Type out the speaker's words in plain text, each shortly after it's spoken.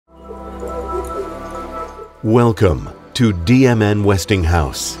Welcome to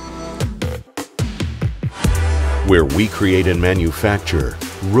DMN-WESTINGHOUSE, where we create and manufacture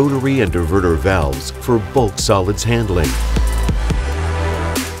rotary and diverter valves for bulk solids handling.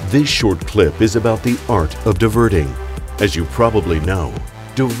 This short clip is about the art of diverting. As you probably know,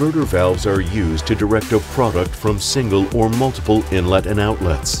 diverter valves are used to direct a product from single or multiple inlet and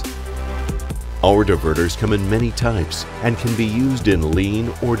outlets. Our diverters come in many types and can be used in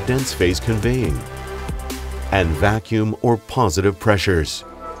lean or dense phase conveying, and vacuum or positive pressures.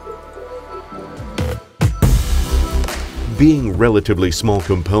 Being relatively small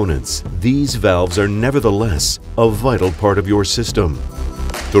components, these valves are nevertheless a vital part of your system.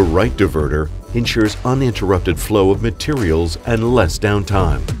 The right diverter ensures uninterrupted flow of materials and less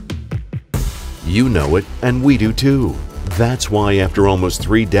downtime. You know it, and we do too. That's why after almost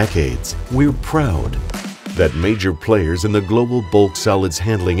 3 decades, we're proud that major players in the global bulk solids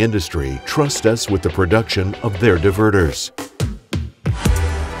handling industry trust us with the production of their diverters.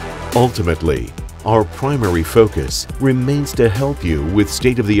 Ultimately, our primary focus remains to help you with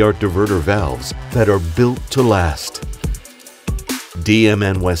state-of-the-art diverter valves that are built to last.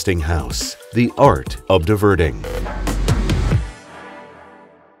 DMN-WESTINGHOUSE, the art of diverting.